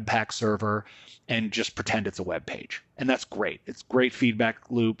use a Webpack server and just pretend it's a web page. And that's great. It's great feedback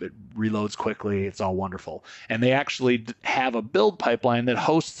loop. It reloads quickly. It's all wonderful. And they actually have a build pipeline that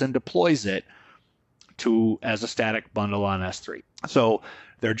hosts and deploys it as a static bundle on S3. So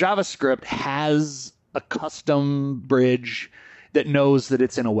their JavaScript has a custom bridge that knows that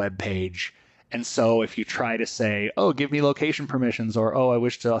it's in a web page. And so if you try to say, oh, give me location permissions, or, oh, I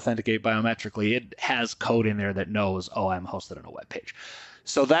wish to authenticate biometrically, it has code in there that knows, oh, I'm hosted on a web page.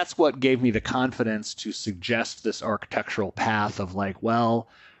 So that's what gave me the confidence to suggest this architectural path of like, well,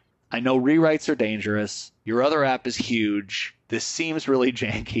 I know rewrites are dangerous. Your other app is huge. This seems really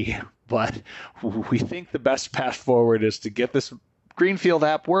janky, but we think the best path forward is to get this Greenfield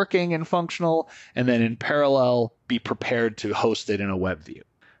app working and functional, and then in parallel, be prepared to host it in a web view.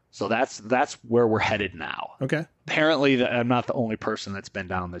 So that's where we're headed now. Okay. Apparently, I'm not the only person that's been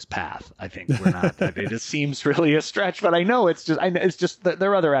down this path. I think we're not. It seems really a stretch, but I know it's just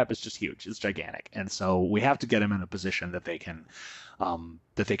their other app is just huge. It's gigantic, and so we have to get them in a position that they can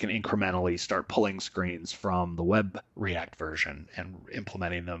incrementally start pulling screens from the web React version and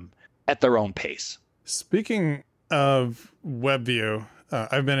implementing them at their own pace. Speaking of WebView,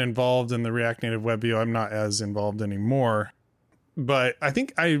 I've been involved in the React Native WebView. I'm not as involved anymore. But I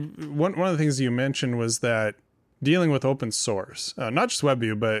think one of the things you mentioned was that dealing with open source, not just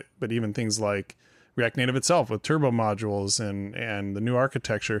WebView, but even things like React Native itself with turbo modules and the new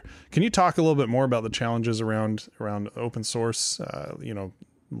architecture. Can you talk a little bit more about the challenges around open source,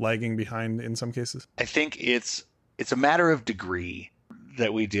 lagging behind in some cases? I think it's a matter of degree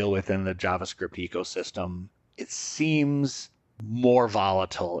that we deal with in the JavaScript ecosystem. It seems more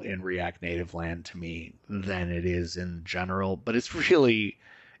volatile in React Native land to me than it is in general, but it's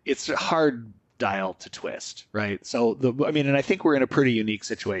a hard dial to twist, right? So and I think we're in a pretty unique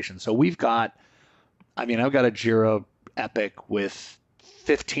situation. So I've got a Jira epic with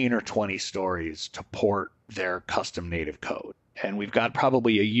 15 or 20 stories to port their custom native code. And we've got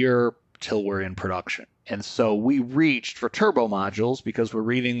probably a year till we're in production. And so we reached for turbo modules because we're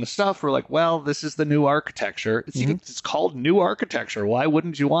reading the stuff. We're like, well, this is the new architecture. It's called new architecture. Why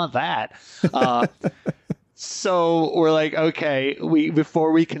wouldn't you want that? So we're like, okay,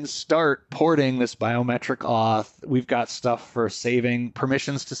 before we can start porting this biometric auth, we've got stuff for saving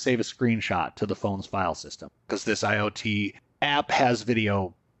permissions to save a screenshot to the phone's file system, because this IoT app has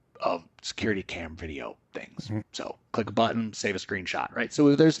video of security cam video things. So click a button, save a screenshot, right?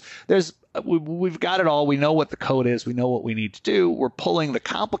 So we've got it all. We know what the code is. We know what we need to do. We're pulling the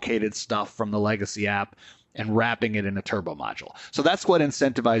complicated stuff from the legacy app and wrapping it in a turbo module. So that's what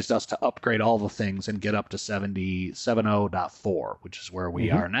incentivized us to upgrade all the things and get up to 7.0.4, which is where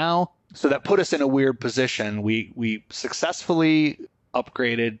we are now. So that put us in a weird position. We successfully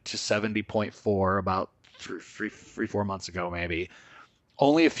upgraded to 70.4 about 4 months ago, maybe.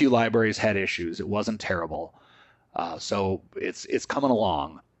 Only a few libraries had issues. It wasn't terrible. So it's coming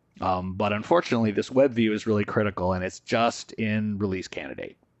along. But unfortunately, this web view is really critical, and it's just in release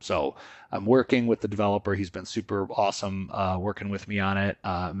candidate. So I'm working with the developer. He's been super awesome working with me on it.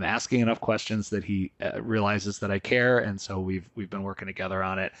 I'm asking enough questions that he realizes that I care, and so we've been working together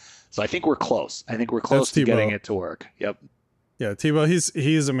on it. So I think we're close. I think we're close to getting it to work. Yep. Yeah, Thibaut,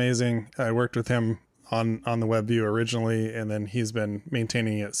 he's amazing. I worked with him on the WebView originally, and then he's been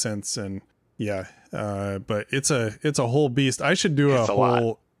maintaining it since. And yeah, but it's a whole beast. I should do a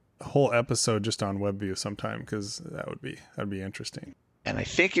whole episode just on WebView sometime, because that'd be interesting. And I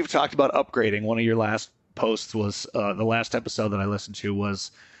think you've talked about upgrading one of your last posts was the last episode that I listened to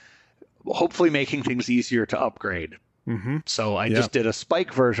was hopefully making things easier to upgrade. Mm-hmm. So I just did a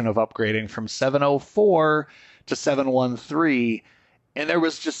spike version of upgrading from 704 to 713, and there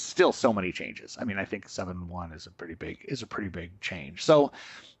was just still so many changes. I mean, I think 7.1 is a pretty big change. So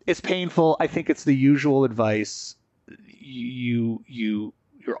it's painful. I think it's the usual advice. You're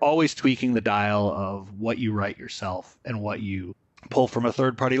always tweaking the dial of what you write yourself and what you pull from a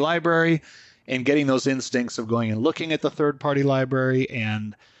third-party library, and getting those instincts of going and looking at the third-party library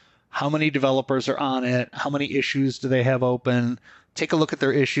and how many developers are on it, how many issues do they have open. Take a look at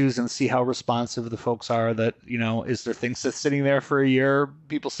their issues and see how responsive the folks are. That, is there things that's sitting there for a year,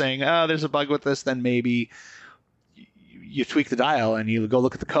 people saying, oh, there's a bug with this, then maybe you tweak the dial and you go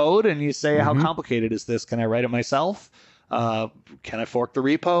look at the code and you say, how complicated is this? Can I write it myself? Can I fork the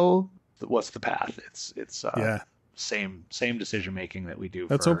repo? What's the path? It's same decision making that we do.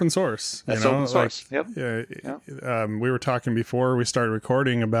 That's open source. That's open source. Yep. We were talking before we started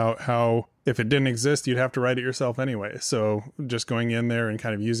recording about how if it didn't exist, you'd have to write it yourself anyway. So just going in there and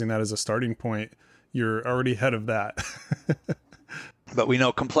kind of using that as a starting point, you're already ahead of that. But we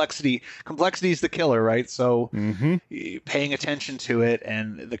know complexity is the killer, right? So paying attention to it,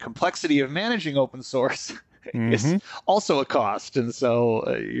 and the complexity of managing open source is also a cost. And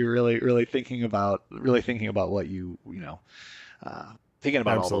so you're really thinking about what thinking about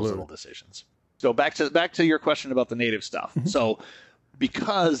all those little decisions. So back to your question about the native stuff. So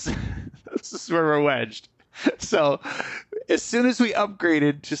because this is where we're wedged. So as soon as we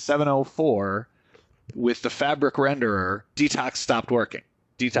upgraded to 704 with the Fabric renderer, Detox stopped working.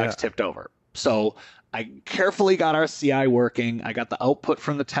 Detox tipped over. So I carefully got our CI working. I got the output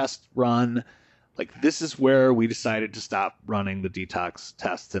from the test run. Like, this is where we decided to stop running the Detox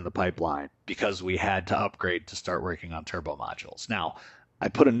tests in the pipeline, because we had to upgrade to start working on turbo modules. Now, I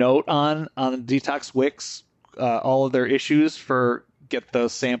put a note on Detox Wix, all of their issues get the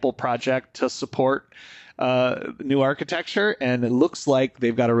sample project to support new architecture, and it looks like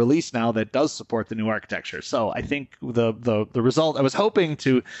they've got a release now that does support the new architecture. So I think the result, I was hoping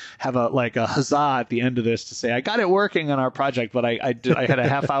to have a huzzah at the end of this to say I got it working on our project, but I had a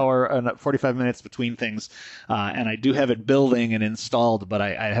half hour and 45 minutes between things, and I do have it building and installed, but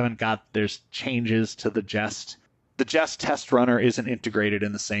I haven't got, there's changes to the Jest. The Jest test runner isn't integrated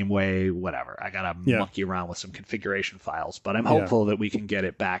in the same way, whatever. I got to monkey around with some configuration files, but I'm hopeful that we can get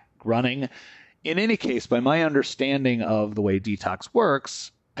it back running. In any case, by my understanding of the way Detox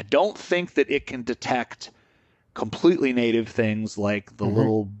works, I don't think that it can detect completely native things like the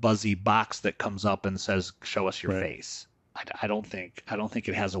little buzzy box that comes up and says, show us your face. I don't think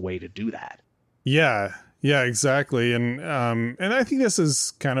it has a way to do that. Yeah, exactly. And I think this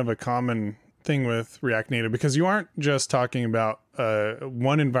is kind of a common thing with React Native, because you aren't just talking about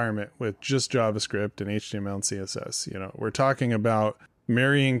one environment with just JavaScript and HTML and CSS. We're talking about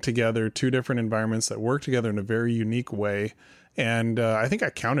marrying together two different environments that work together in a very unique way. And I think I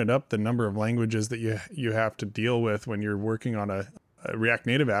counted up the number of languages that you have to deal with when you're working on a React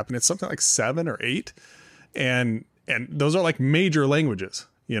Native app, and it's something like 7 or 8. And those are like major languages.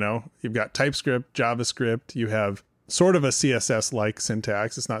 You've got TypeScript, JavaScript, you have sort of a CSS-like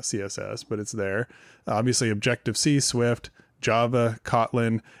syntax. It's not CSS, but it's there. Obviously Objective-C, Swift, Java,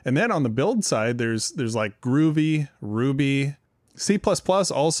 Kotlin. And then on the build side, there's like Groovy, Ruby, C++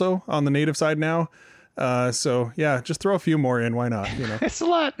 also on the native side now. So yeah, just throw a few more in. Why not? It's a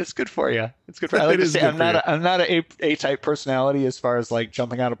lot. It's good for you. It's good for you. I like to say I'm not a A-type personality as far as like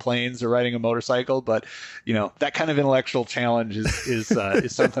jumping out of planes or riding a motorcycle, but that kind of intellectual challenge is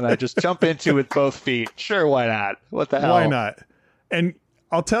something I just jump into with both feet. Sure, why not? What the hell? Why not? And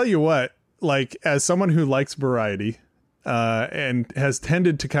I'll tell you what, like, as someone who likes variety, and has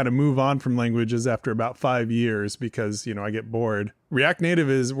tended to kind of move on from languages after about 5 years because, I get bored. React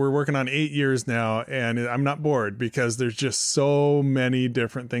Native we're working on 8 years now, and I'm not bored because there's just so many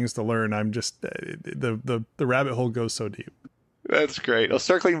different things to learn. I'm just, the rabbit hole goes so deep. That's great. Well,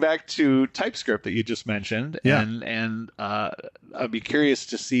 circling back to TypeScript that you just mentioned, and I'd be curious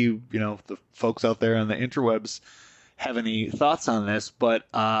to see, if the folks out there on the interwebs have any thoughts on this, but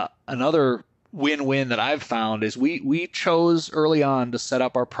another win-win that I've found is we chose early on to set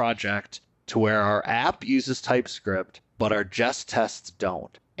up our project to where our app uses TypeScript, but our Jest tests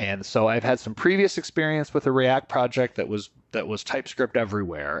don't. And so I've had some previous experience with a React project that was TypeScript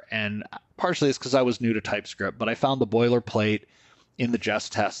everywhere. And partially it's because I was new to TypeScript, but I found the boilerplate in the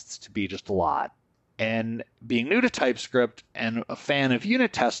Jest tests to be just a lot. And being new to TypeScript and a fan of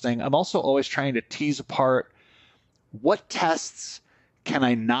unit testing, I'm also always trying to tease apart what tests can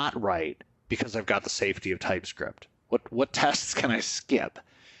I not write because I've got the safety of TypeScript. What tests can I skip?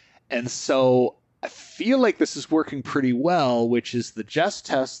 And so I feel like this is working pretty well, which is the jest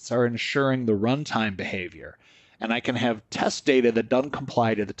tests are ensuring the runtime behavior. And I can have test data that doesn't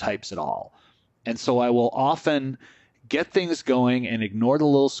comply to the types at all. And so I will often get things going and ignore the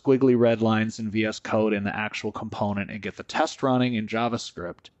little squiggly red lines in VS Code in the actual component and get the test running in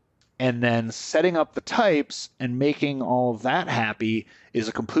JavaScript. And then setting up the types and making all of that happy is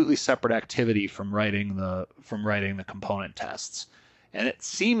a completely separate activity from writing the component tests. And it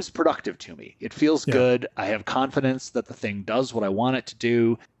seems productive to me. It feels good. I have confidence that the thing does what I want it to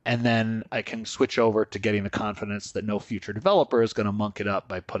do. And then I can switch over to getting the confidence that no future developer is going to monk it up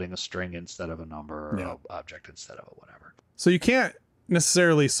by putting a string instead of a number or an object instead of a whatever. So you can't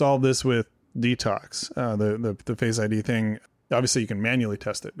necessarily solve this with Detox, the Face ID thing. Obviously, you can manually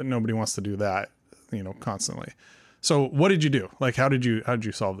test it, but nobody wants to do that, constantly. So what did you do? Like, how did you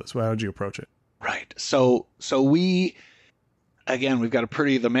solve this? How did you approach it? Right. So we've got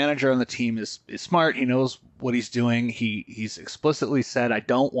the manager on the team is smart. He knows what he's doing. He's explicitly said, I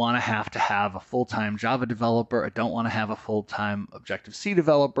don't want to have a full-time Java developer. I don't want to have a full-time Objective-C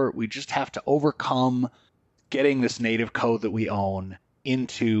developer. We just have to overcome getting this native code that we own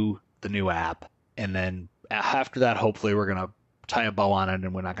into the new app. And then after that, hopefully we're going to tie a bow on it,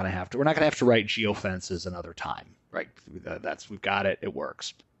 and we're not going to have to write geofences another time, right? We've got it. It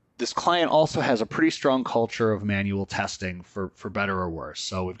works. This client also has a pretty strong culture of manual testing for better or worse.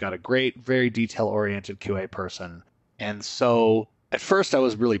 So we've got a great, very detail-oriented QA person. And so at first I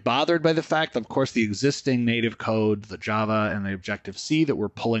was really bothered by the fact that, of course, the existing native code, the Java and the Objective-C that we're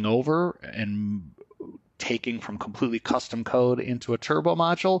pulling over and taking from completely custom code into a turbo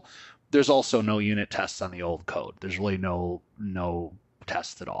module, there's also no unit tests on the old code. There's really no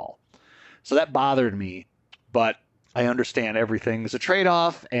tests at all. So that bothered me, but I understand everything's a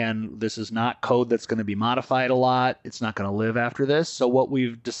trade-off, and this is not code that's going to be modified a lot. It's not going to live after this. So what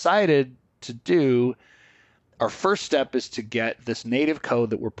we've decided to do, our first step is to get this native code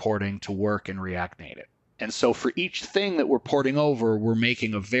that we're porting to work in React Native. And so for each thing that we're porting over, we're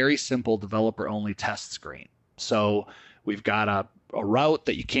making a very simple developer-only test screen. So we've got a route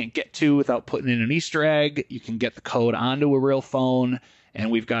that you can't get to without putting in an Easter egg. You can get the code onto a real phone. And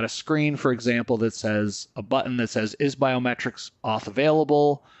we've got a screen, for example, that says a button that says, is biometrics auth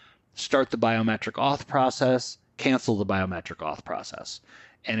available? Start the biometric auth process, cancel the biometric auth process.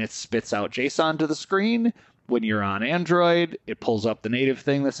 And it spits out JSON to the screen. When you're on Android, it pulls up the native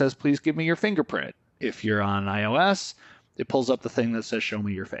thing that says, please give me your fingerprint. If you're on iOS, it pulls up the thing that says, show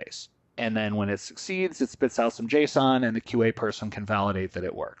me your face. And then when it succeeds, it spits out some JSON, and the QA person can validate that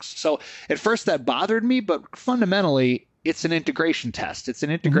it works. So at first that bothered me, but fundamentally, it's an integration test. It's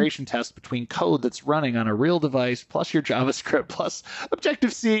an integration test between code that's running on a real device, plus your JavaScript, plus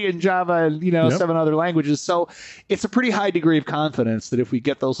Objective-C and Java and 7 other languages. So it's a pretty high degree of confidence that if we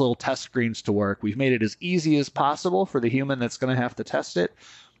get those little test screens to work, we've made it as easy as possible for the human that's going to have to test it,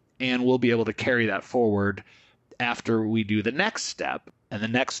 and we'll be able to carry that forward after we do the next step. And the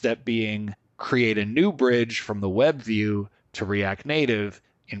next step being create a new bridge from the web view to React Native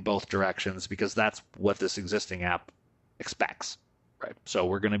in both directions, because that's what this existing app expects, right? So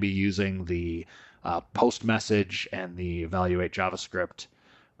we're going to be using the post message and the evaluate JavaScript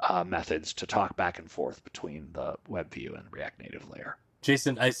methods to talk back and forth between the web view and React Native layer.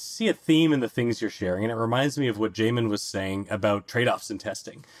 Jason, I see a theme in the things you're sharing, and it reminds me of what Jamin was saying about trade-offs in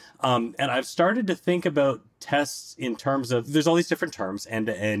testing. And I've started to think about tests in terms of, there's all these different terms,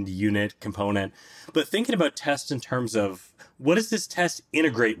 end-to-end, unit, component, but thinking about tests in terms of what does this test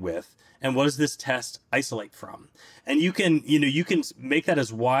integrate with, and what does this test isolate from? And you can make that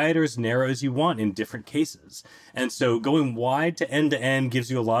as wide or as narrow as you want in different cases. And so going wide to end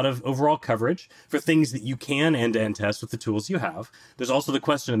gives you a lot of overall coverage for things that you can end-to-end test with the tools you have. There's also the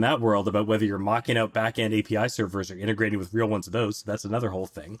question in that world about whether you're mocking out back-end API servers or integrating with real ones of those. So that's another whole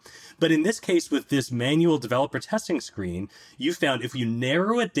thing. But in this case, with this manual developer testing screen, you found if you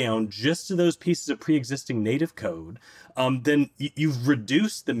narrow it down just to those pieces of pre-existing native code, then you've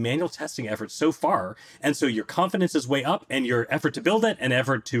reduced the manual testing effort so far. And so your confidence is way up, and your effort to build it and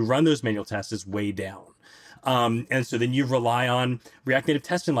effort to run those manual tests is way down. And so then you rely on React Native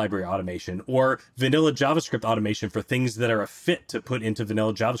testing library automation or vanilla JavaScript automation for things that are a fit to put into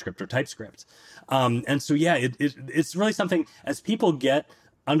vanilla JavaScript or TypeScript. And so, yeah, it's really something as people get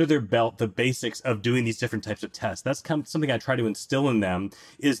under their belt the basics of doing these different types of tests. That's something I try to instill in them,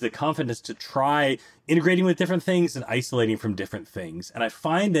 is the confidence to try integrating with different things and isolating from different things. And I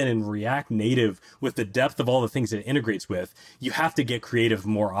find that in React Native, with the depth of all the things that it integrates with, you have to get creative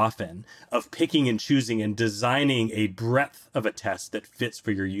more often of picking and choosing and designing a breadth of a test that fits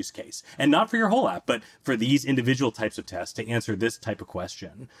for your use case. And not for your whole app, but for these individual types of tests to answer this type of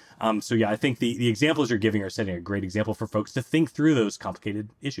question. So yeah, I think the examples you're giving are setting a great example for folks to think through those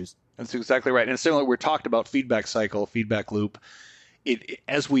complicated issues. That's exactly right. And similar, we talked about feedback cycle, feedback loop.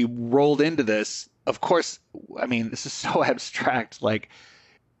 As we rolled into this, of course, I mean, this is so abstract. Like,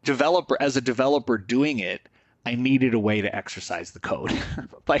 as a developer doing it, I needed a way to exercise the code.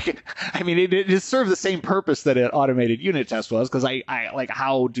 Like, I mean, it served the same purpose that an automated unit test was, because I like,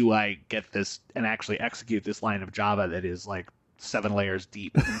 how do I get this and actually execute this line of Java that is like 7 layers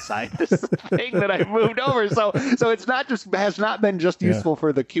deep inside this thing that I moved over? So it's not just, has not been just useful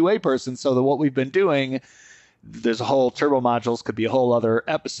for the QA person. So what we've been doing, there's a whole turbo modules, could be a whole other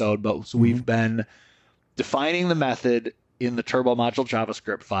episode, but so we've been defining the method in the turbo module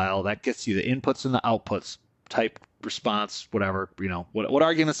JavaScript file that gets you the inputs and the outputs, type, response, whatever, what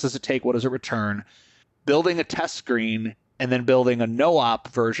arguments does it take? What does it return? Building a test screen, and then building a no-op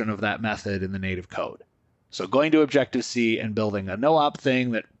version of that method in the native code. So going to Objective-C and building a no-op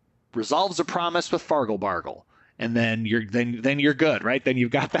thing that resolves a promise with Fargle-Bargle. And then you're good, right? Then you've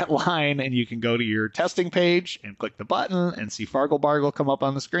got that line, and you can go to your testing page and click the button and see Fargle-Bargle come up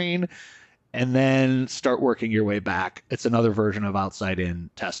on the screen, and then start working your way back. It's another version of outside-in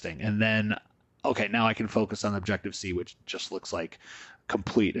testing. And then, okay, now I can focus on Objective-C, which just looks like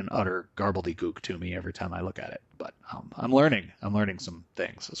complete and utter garbledy-gook to me every time I look at it. But I'm learning some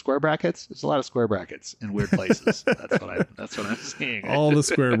things. So square brackets, there's a lot of square brackets in weird places. That's what I'm seeing. All the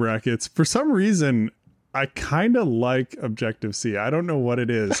square brackets. For some reason, I kind of like Objective-C. I don't know what it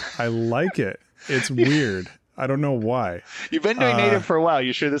is. I like it. It's weird. I don't know why. You've been doing native for a while.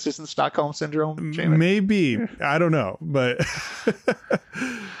 You sure this isn't Stockholm Syndrome, Jamin? Maybe. I don't know. But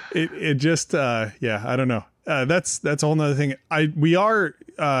it just, I don't know. That's a whole nother thing. We are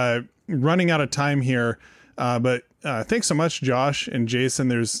running out of time here. But thanks so much, Josh and Jason.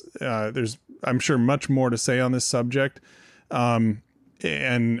 There's I'm sure much more to say on this subject. And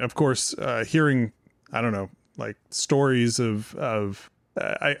of course, hearing, I don't know, like stories of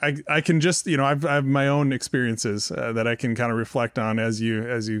I can just, I have my own experiences that I can kind of reflect on as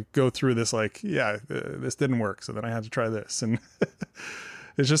you go through this, like, this didn't work, so then I had to try this. And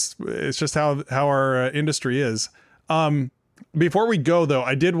it's just how our industry is. Before we go, though,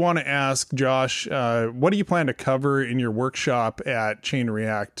 I did want to ask Josh, what do you plan to cover in your workshop at Chain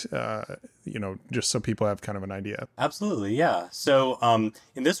React? Just so people have kind of an idea. Absolutely, yeah. So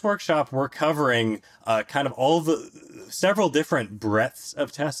in this workshop, we're covering kind of all the several different breadths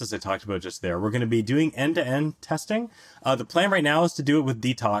of tests, as I talked about just there. We're going to be doing end-to-end testing. The plan right now is to do it with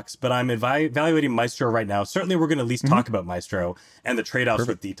Detox, but I'm evaluating Maestro right now. Certainly, we're going to at least talk about Maestro and the trade-offs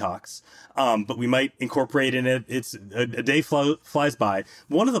with Detox. But we might incorporate in it. It's a day flies by.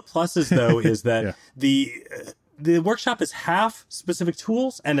 One of the pluses, though, is that the workshop is half specific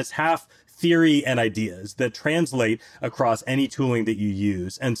tools and it's half theory and ideas that translate across any tooling that you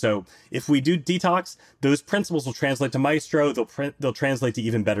use. And so if we do Detox, those principles will translate to Maestro. They'll translate to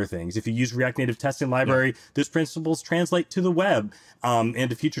even better things. If you use React Native Testing Library, those principles translate to the web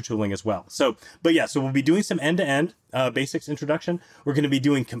and to future tooling as well. So we'll be doing some end-to-end basics introduction. We're going to be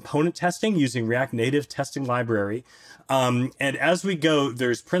doing component testing using React Native Testing Library. And as we go,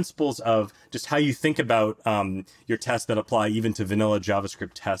 there's principles of just how you think about your tests that apply even to vanilla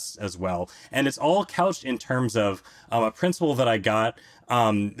JavaScript tests as well. And it's all couched in terms of a principle that I got.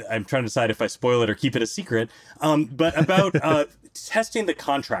 I'm trying to decide if I spoil it or keep it a secret, but about testing the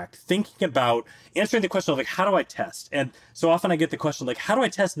contract, thinking about answering the question of, like, how do I test? And so often I get the question, like, how do I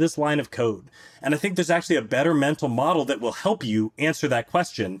test this line of code? And I think there's actually a better mental model that will help you answer that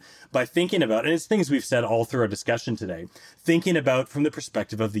question by thinking about, and it's things we've said all through our discussion today, thinking about from the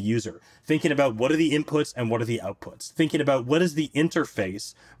perspective of the user, thinking about what are the inputs and what are the outputs, thinking about what is the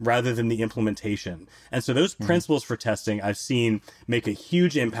interface rather than the implementation. And so those principles for testing I've seen make a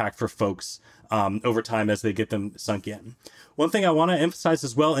huge impact for folks over time as they get them sunk in. One thing I want to emphasize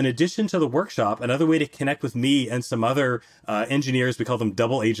as well, in addition to the workshop, another way to connect with me and some other engineers, we call them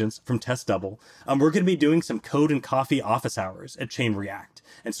double agents from Test Double, we're going to be doing some code and coffee office hours at Chain React.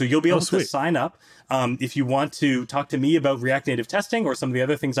 And so you'll be able to sign up if you want to talk to me about React Native testing or some of the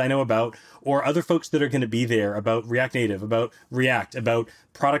other things I know about, or other folks that are going to be there about React Native, about React, about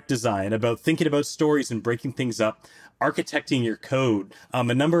product design, about thinking about stories and breaking things up. architecting your code, a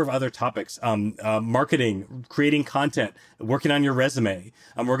number of other topics, marketing, creating content, working on your resume.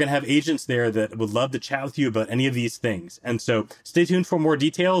 We're going to have agents there that would love to chat with you about any of these things. And so stay tuned for more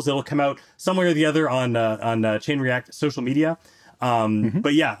details. It'll come out some way or the other on Chain React social media.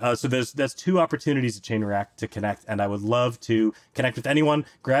 But yeah, so that's 2 opportunities at Chain React to connect, and I would love to connect with anyone.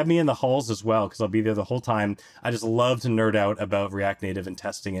 Grab me in the halls as well, because I'll be there the whole time. I just love to nerd out about React Native and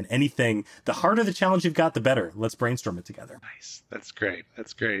testing and anything. The harder the challenge you've got, the better. Let's brainstorm it together. Nice. That's great.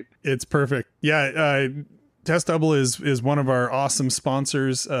 That's great. It's perfect. Yeah. Test Double is one of our awesome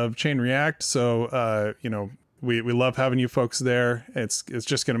sponsors of Chain React. So, we love having you folks there. It's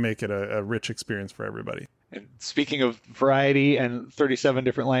just going to make it a rich experience for everybody. And speaking of variety and 37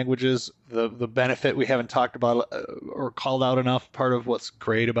 different languages, the benefit we haven't talked about or called out enough, part of what's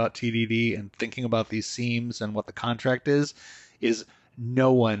great about TDD and thinking about these themes and what the contract is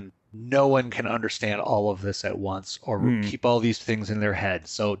no one can understand all of this at once or keep all these things in their head.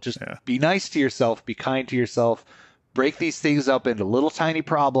 So just be nice to yourself, be kind to yourself, break these things up into little tiny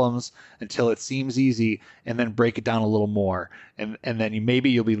problems until it seems easy, and then break it down a little more. And then maybe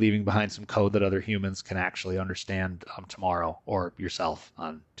you'll be leaving behind some code that other humans can actually understand tomorrow, or yourself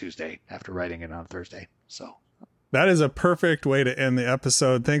on Tuesday after writing it on Thursday. So that is a perfect way to end the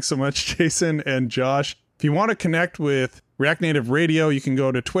episode. Thanks so much, Jason and Josh. If you want to connect with React Native Radio, you can go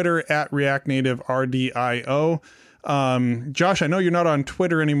to Twitter at React Native RDIO. Josh, I know you're not on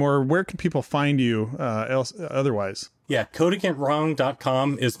Twitter anymore. Where can people find you otherwise? Yeah,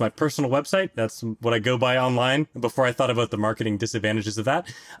 codingitwrong.com is my personal website. That's what I go by online before I thought about the marketing disadvantages of that.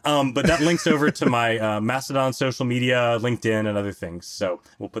 But that links over to my Mastodon, social media, LinkedIn, and other things. So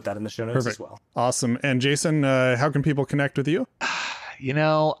we'll put that in the show notes as well. Awesome. And Jason, how can people connect with you?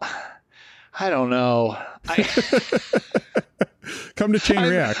 I don't know. Come to Chain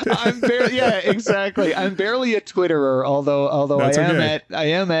React. Exactly. I'm barely a Twitterer, although I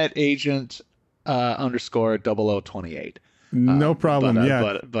am at agent _ 0028. No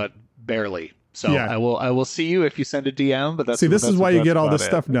problem. But barely. So I will see you if you send a DM. But this is why you get all this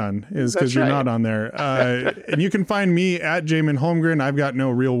stuff done, is because you're not on there. And you can find me at Jamin Holmgren. I've got no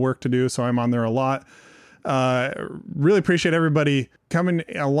real work to do, so I'm on there a lot. Really appreciate everybody coming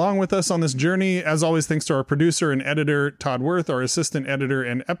along with us on this journey. As always, thanks to our producer and editor, Todd Worth, our assistant editor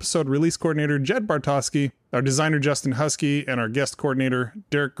and episode release coordinator, Jed Bartosky, our designer, Justin Husky, and our guest coordinator,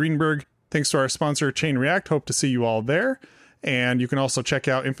 Derek Greenberg. Thanks to our sponsor, Chain React. Hope to see you all there. And you can also check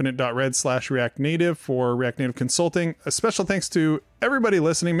out infinite.red/React Native for React Native consulting. A special thanks to everybody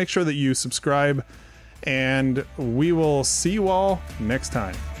listening. Make sure that you subscribe, and we will see you all next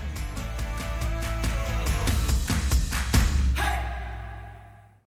time.